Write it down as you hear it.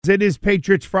It is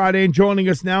Patriots Friday, and joining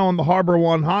us now on the Harbor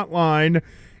One hotline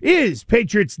is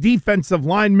Patriots defensive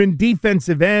lineman,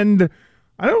 defensive end.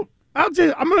 I'm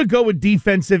going to go with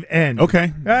defensive end.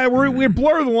 Okay. We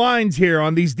blur the lines here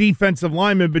on these defensive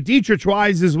linemen, but Deatrich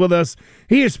Wise is with us.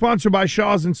 He is sponsored by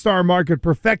Shaw's and Star Market,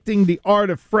 perfecting the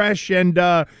art of fresh. And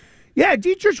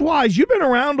Deatrich Wise, you've been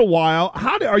around a while.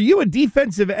 Are you a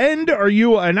defensive end? Are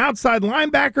you an outside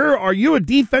linebacker? Are you a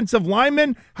defensive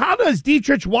lineman? How does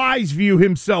Deatrich Wise view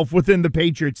himself within the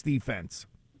Patriots defense?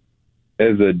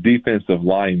 As a defensive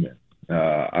lineman,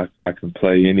 I can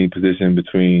play any position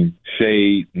between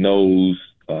shade, nose,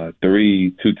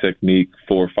 3, 2 technique,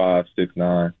 4, 5, 6,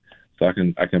 9. So I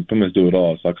can pretty much do it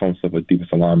all. So I call myself a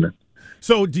defensive lineman.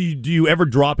 So do you ever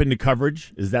drop into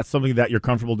coverage? Is that something that you're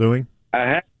comfortable doing?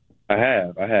 I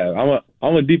have.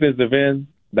 I'm a defensive end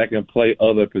that can play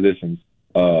other positions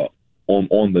on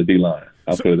the D line.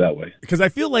 I'll put it that way. Because I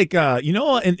feel like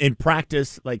in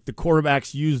practice, like the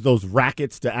quarterbacks use those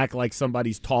rackets to act like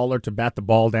somebody's taller to bat the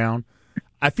ball down.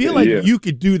 I feel like you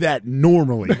could do that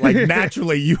normally, like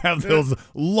naturally. You have the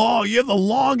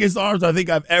longest arms I think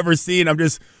I've ever seen. I'm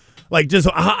just what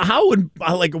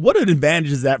an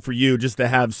advantage is that for you, just to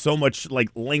have so much like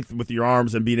length with your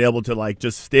arms and being able to like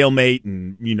just stalemate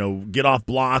and get off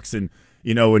blocks and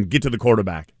get to the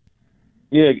quarterback.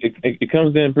 Yeah, it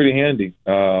comes in pretty handy,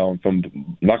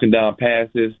 from knocking down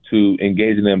passes to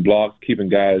engaging in blocks, keeping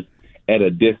guys at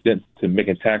a distance to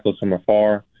making tackles from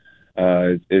afar.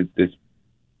 It's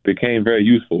became very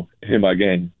useful in my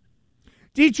game.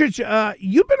 Deatrich,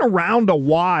 you've been around a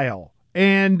while,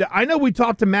 and I know we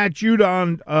talked to Matt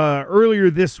Judon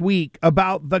earlier this week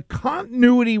about the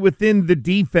continuity within the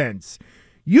defense.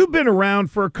 You've been around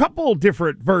for a couple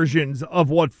different versions of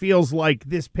what feels like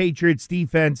this Patriots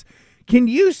defense. Can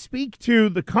you speak to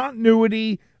the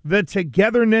continuity, the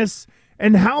togetherness,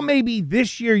 and how maybe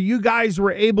this year you guys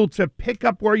were able to pick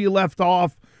up where you left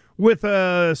off with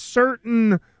a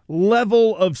certain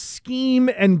level of scheme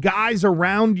and guys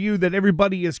around you that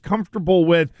everybody is comfortable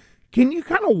with? Can you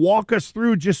kind of walk us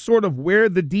through just sort of where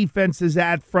the defense is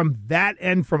at from that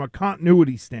end, from a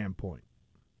continuity standpoint?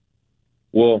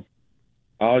 Well,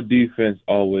 our defense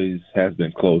always has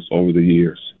been close over the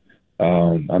years.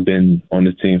 I've been on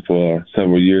this team for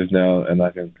several years now, and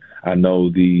I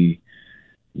know the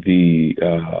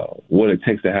what it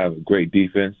takes to have a great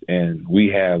defense, and we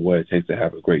have what it takes to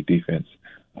have a great defense.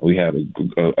 We had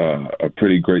a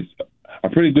pretty good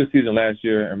season last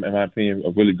year, in my opinion,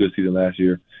 a really good season last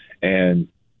year, and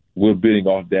we're building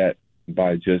off that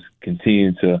by just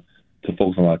continuing to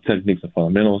focus on our techniques and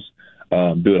fundamentals,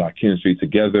 build our chemistry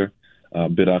together,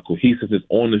 build our cohesiveness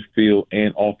on the field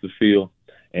and off the field,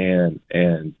 and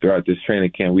throughout this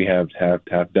training camp, we have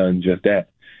done just that,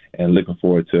 and looking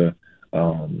forward to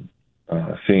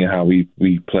seeing how we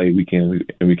play week in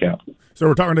and week out. So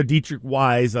we're talking to Deatrich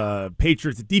Wise,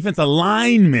 Patriots defensive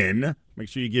lineman. Make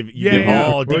sure you give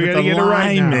all defensive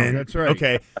linemen. Right. That's right.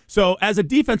 Okay. So as a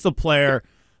defensive player,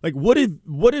 like what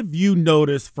have you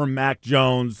noticed from Mac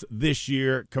Jones this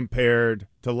year compared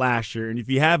to last year? And if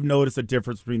you have noticed a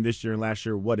difference between this year and last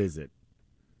year, what is it?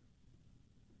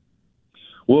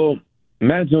 Well,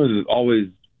 Mac Jones has always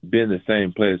been the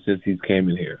same player since he's came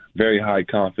in here. Very high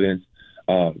confidence,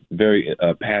 very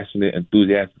passionate,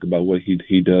 enthusiastic about what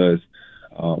he does.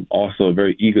 Also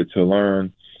very eager to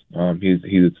learn. He's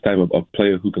the type of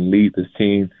player who can lead this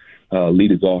team,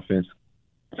 lead his offense,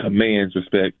 commands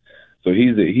respect. So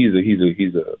he's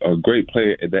a great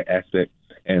player at that aspect,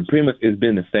 and pretty much it's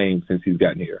been the same since he's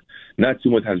gotten here. Not too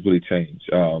much has really changed.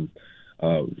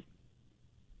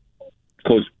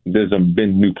 Coach, there's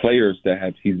been new players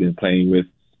that he's been playing with,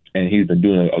 and he's been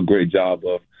doing a great job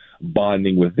of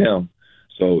bonding with them.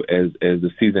 So as the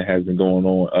season has been going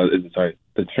on,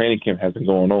 the training camp has been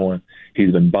going on,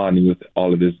 he's been bonding with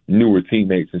all of his newer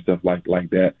teammates and stuff like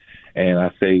that. And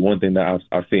I say one thing that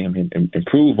I see him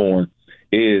improve on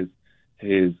is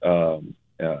he's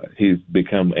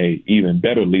become a even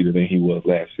better leader than he was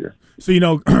last year.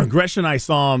 So, Gresh and I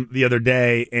saw him the other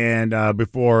day, and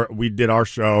before we did our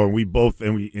show,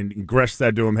 and Gresh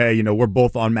said to him, "Hey, we're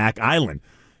both on Mac Island."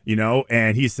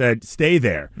 And he said, "Stay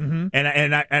there." Mm-hmm.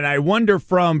 And I wonder,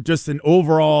 from just an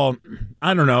overall,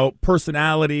 I don't know,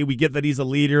 personality, we get that he's a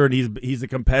leader and he's a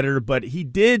competitor, but he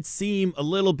did seem a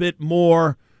little bit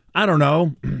more, I don't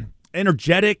know,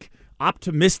 energetic,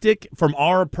 optimistic from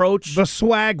our approach. The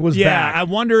swag was back. I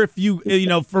wonder if you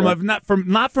not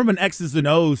from an X's and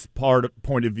O's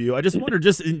point of view. I just wonder,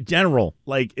 just in general,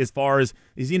 like as far as,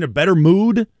 is he in a better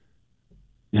mood?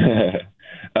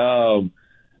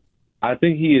 I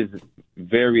think he is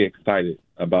very excited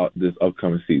about this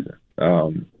upcoming season.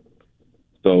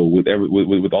 So with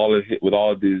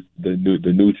all these the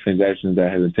new transactions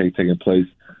that have been taking place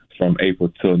from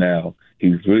April till now,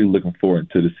 he's really looking forward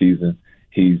to the season.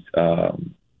 He's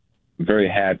very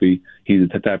happy. He's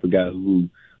the type of guy who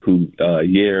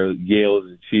yells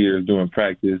and cheers during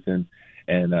practice, and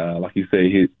like you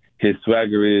say, his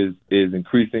swagger is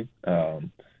increasing. I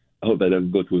hope that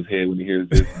doesn't go to his head when he hears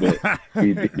this, but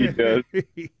he does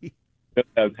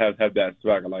have that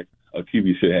swagger like a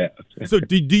QB should have. So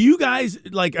do you guys,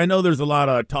 like, I know there's a lot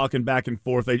of talking back and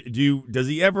forth. Does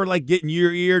he ever, like, get in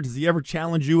your ear? Does he ever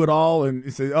challenge you at all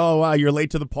and say, oh, wow, you're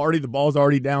late to the party, the ball's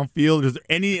already downfield? Is there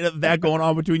any of that going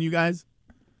on between you guys?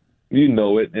 You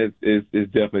know it. It's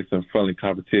definitely some friendly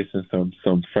competition,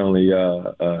 some friendly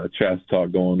trash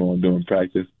talk going on during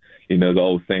practice. You know, the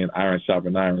old saying, iron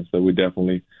sharpens iron. So we're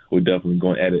definitely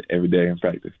going at it every day in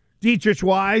practice. Deatrich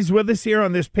Wise with us here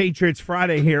on this Patriots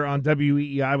Friday here on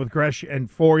WEEI with Gresh and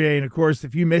Fauria. And, of course,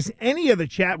 if you miss any of the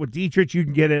chat with Deatrich, you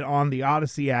can get it on the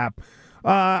Odyssey app.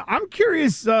 I'm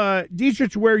curious,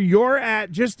 Deatrich, where you're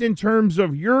at just in terms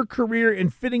of your career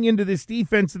and fitting into this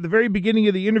defense. At the very beginning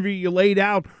of the interview, you laid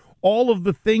out all of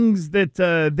the things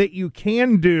that you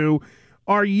can do.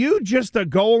 Are you just a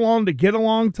go-along to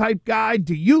get-along type guy?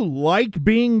 Do you like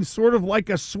being sort of like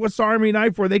a Swiss Army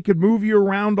knife where they could move you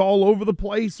around all over the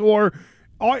place? Or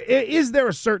is there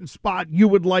a certain spot you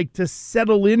would like to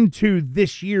settle into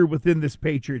this year within this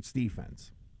Patriots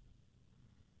defense?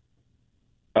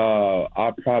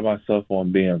 I pride myself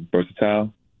on being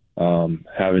versatile,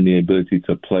 having the ability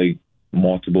to play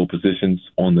multiple positions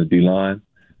on the D-line.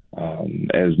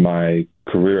 As my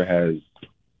career has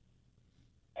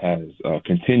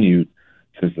continued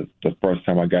since the first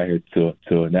time I got here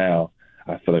till now,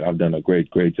 I feel like I've done a great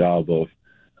job of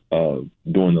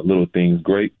doing the little things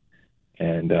great,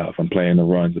 and from playing the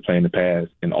runs to playing the pass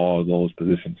in all of those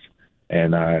positions.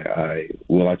 And I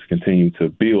would like to continue to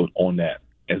build on that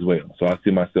as well. So I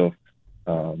see myself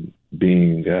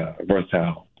being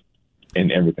versatile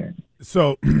in everything.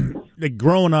 So, like,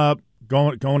 growing up,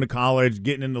 going to college,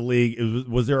 getting in the league,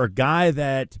 was there a guy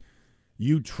that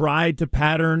you tried to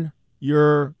pattern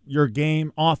your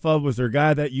game off of? Was there a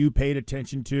guy that you paid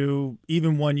attention to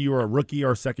even when you were a rookie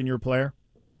or second-year player?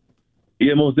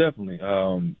 Yeah, most definitely.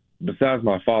 Besides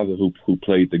my father who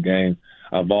played the game,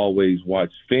 I've always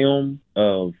watched film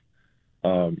of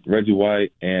Reggie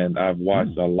White, and I've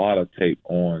watched a lot of tape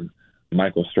on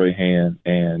Michael Strahan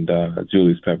and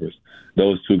Julius Peppers.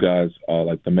 Those two guys are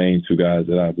like the main two guys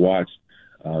that I've watched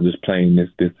just playing this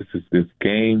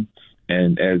game.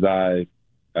 And as I've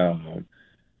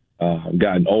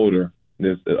gotten older,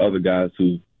 there's other guys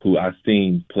who I've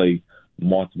seen play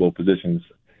multiple positions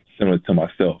similar to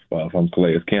myself, from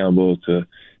Calais Campbell to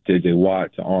J.J.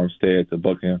 Watt to Armstead to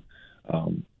Buckner,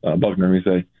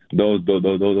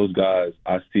 those guys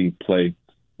I see play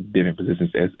different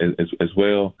positions as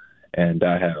well, and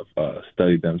I have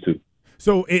studied them too.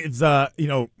 So it's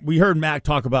we heard Mac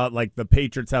talk about, like, the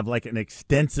Patriots have like an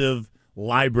extensive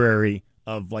library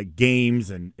of like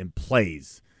games and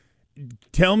plays.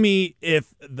 Tell me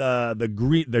if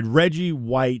the Reggie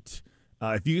White,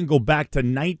 if you can go back to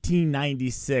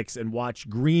 1996 and watch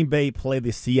Green Bay play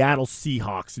the Seattle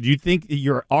Seahawks, do you think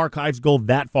your archives go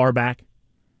that far back?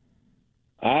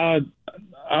 I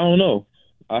don't know.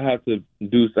 I have to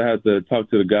talk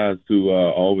to the guys who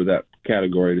are over that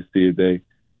category to see if they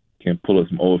can pull up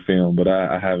some old film, but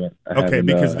I haven't.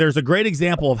 Because there's a great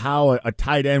example of how a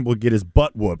tight end will get his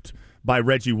butt whooped by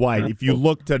Reggie White. If you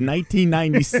look to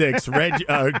 1996,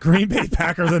 Green Bay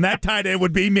Packers, and that tight end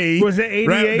would be me. Was it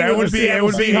 88? That would be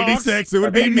 86. It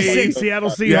would be me. Seattle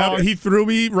Seahawks. Yeah, he threw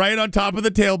me right on top of the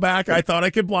tailback. I thought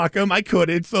I could block him. I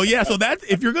couldn't. So yeah, so that's,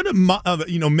 if you're gonna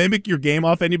mimic your game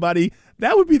off anybody,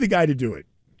 that would be the guy to do it.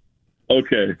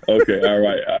 Okay, all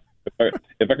right.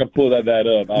 If I can pull that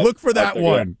up, look for that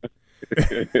one.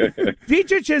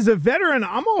 Deatrich, as a veteran,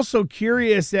 I'm also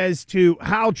curious as to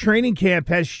how training camp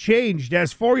has changed.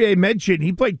 As Fauria mentioned,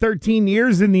 he played 13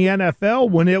 years in the NFL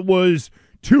when it was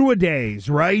two-a-days,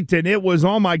 right? And it was,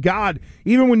 oh my God,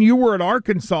 even when you were at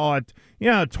Arkansas at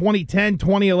 2010,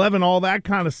 2011, all that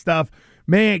kind of stuff,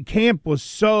 man, camp was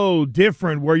so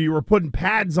different where you were putting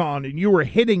pads on and you were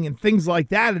hitting and things like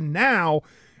that. And now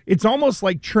it's almost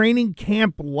like training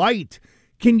camp light.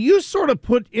 Can you sort of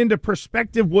put into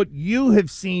perspective what you have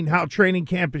seen, how training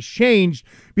camp has changed?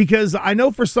 Because I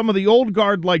know for some of the old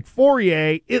guard like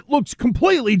Fauria, it looks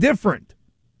completely different.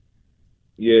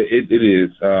 Yeah, it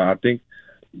is. I think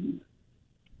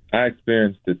I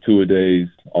experienced the two-a-days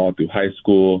all through high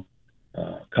school,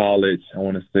 college. I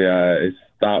want to say it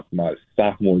stopped my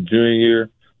sophomore, junior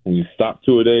year when we stopped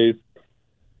two-a-days.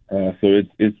 So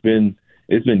it's been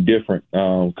it's been different.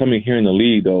 Coming here in the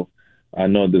league, though, I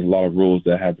know there's a lot of rules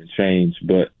that have been changed,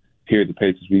 but here at the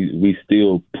Patriots, we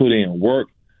still put in work,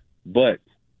 but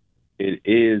it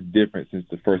is different since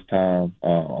the first time. A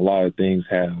lot of things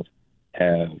have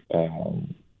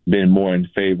been more in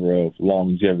favor of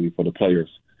longevity for the players,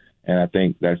 and I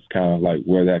think that's kind of like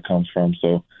where that comes from.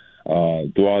 So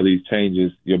through all these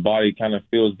changes, your body kind of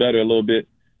feels better a little bit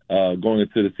going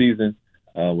into the season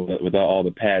without all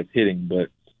the pads hitting, but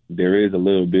there is a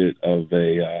little bit of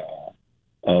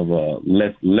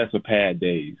lesser pad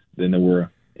days than there were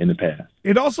in the past.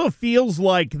 It also feels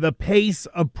like the pace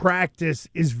of practice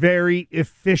is very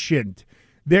efficient.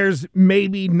 There's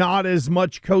maybe not as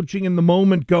much coaching in the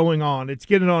moment going on. It's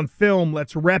get it on film.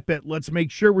 Let's rep it. Let's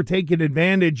make sure we're taking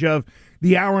advantage of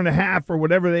the hour and a half or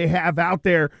whatever they have out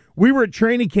there. We were at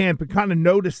training camp and kind of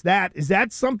noticed that. Is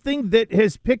that something that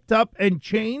has picked up and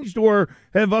changed, or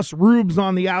have us rubes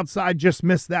on the outside just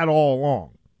missed that all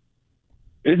along?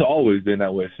 It's always been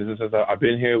that way. Since I've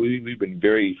been here, we've been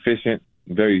very efficient,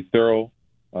 very thorough.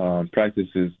 Practice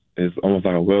is almost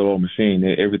like a well-oiled machine.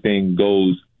 Everything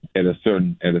goes at a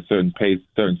certain pace,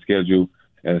 certain schedule,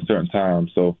 at a certain time.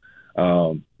 So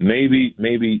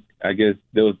maybe I guess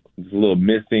there was a little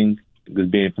missing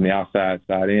just being from the outside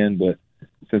side in. But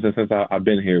since I've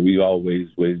been here, we've always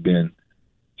been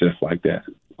just like that.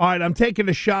 All right, I'm taking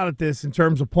a shot at this in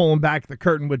terms of pulling back the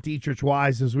curtain with Deatrich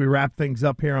Wise as we wrap things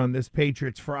up here on this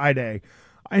Patriots Friday.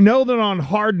 I know that on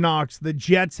Hard Knocks, the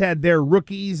Jets had their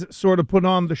rookies sort of put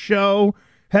on the show.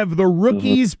 Have the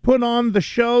rookies put on the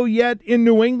show yet in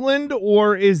New England,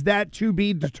 or is that to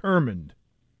be determined?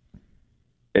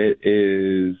 It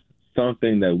is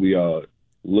something that we are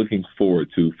looking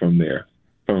forward to from there,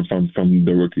 from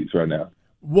the rookies right now.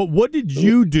 What did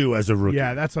you do as a rookie?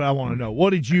 Yeah, that's what I want to know. What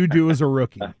did you do as a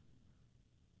rookie?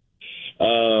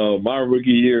 My rookie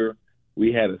year,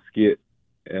 we had a skit,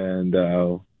 and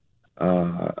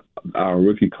our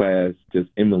rookie class just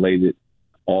emulated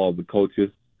all the coaches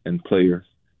and players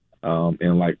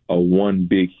in like a one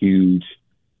big, huge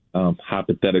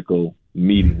hypothetical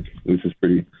meeting, which was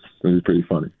pretty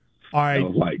funny. All right, that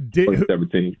was like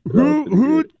 2017.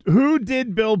 Who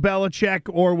did Bill Belichick,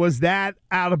 or was that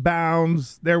out of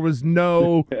bounds? There was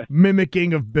no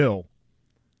mimicking of Bill.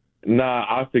 Nah,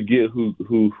 I forget who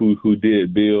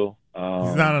did Bill.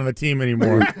 He's not on the team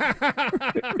anymore.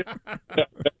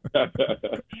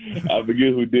 I forget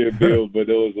who did Bill, but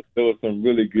there was some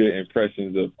really good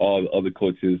impressions of all the other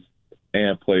coaches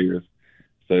and players.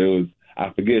 So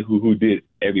I forget who did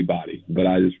everybody, but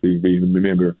I just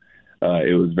remember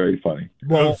it was very funny.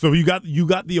 Well, so you got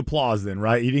the applause then,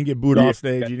 right? You didn't get booed off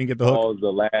stage. You didn't get the hook. All the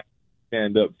last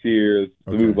stand-up cheers.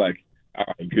 Okay. We were like, all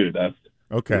right, good. That's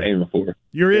okay. Aiming for.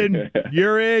 You're in.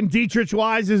 You're in. Deatrich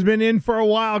Wise has been in for a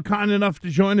while, kind enough to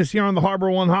join us here on the Harbor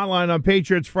One Hotline on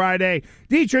Patriots Friday.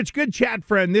 Deatrich, good chat,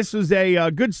 friend. This was a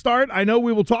good start. I know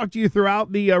we will talk to you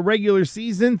throughout the regular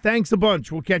season. Thanks a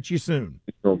bunch. We'll catch you soon.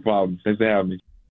 No problem. Thanks for having me.